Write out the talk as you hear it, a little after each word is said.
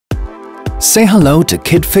Say hello to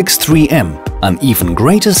KIDFIX III M, an even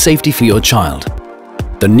greater safety for your child.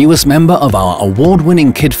 The newest member of our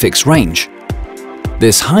award-winning KIDFIX range.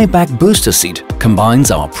 This high-back booster seat combines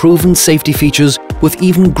our proven safety features with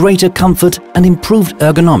even greater comfort and improved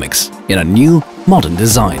ergonomics in a new, modern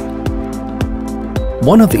design.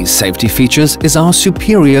 One of these safety features is our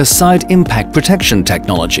superior side impact protection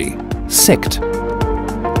technology, SICT.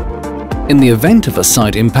 In the event of a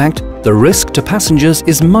side impact, the risk to passengers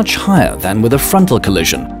is much higher than with a frontal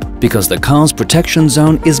collision because the car's protection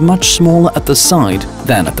zone is much smaller at the side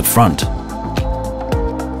than at the front.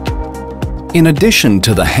 In addition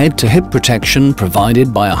to the head-to-hip protection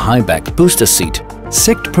provided by a high-back booster seat,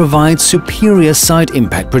 SICT provides superior side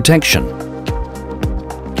impact protection.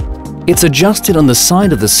 It's adjusted on the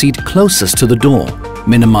side of the seat closest to the door,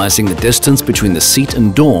 minimizing the distance between the seat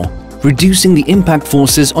and door, reducing the impact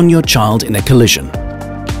forces on your child in a collision.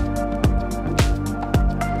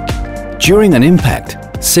 During an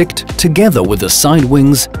impact, SICT, together with the side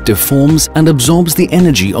wings, deforms and absorbs the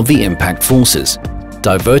energy of the impact forces,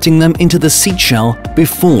 diverting them into the seat shell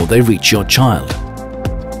before they reach your child.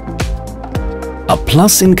 A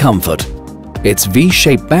plus in comfort, its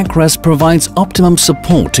V-shaped backrest provides optimum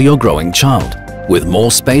support to your growing child, with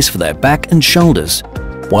more space for their back and shoulders,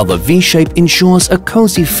 while the V-shape ensures a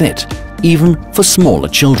cozy fit, even for smaller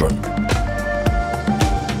children.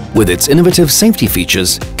 With its innovative safety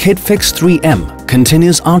features, KIDFIX III M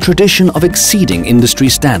continues our tradition of exceeding industry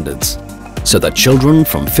standards, so that children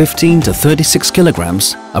from 15 to 36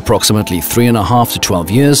 kilograms, approximately 3.5 to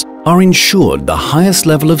 12 years, are ensured the highest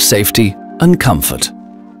level of safety and comfort.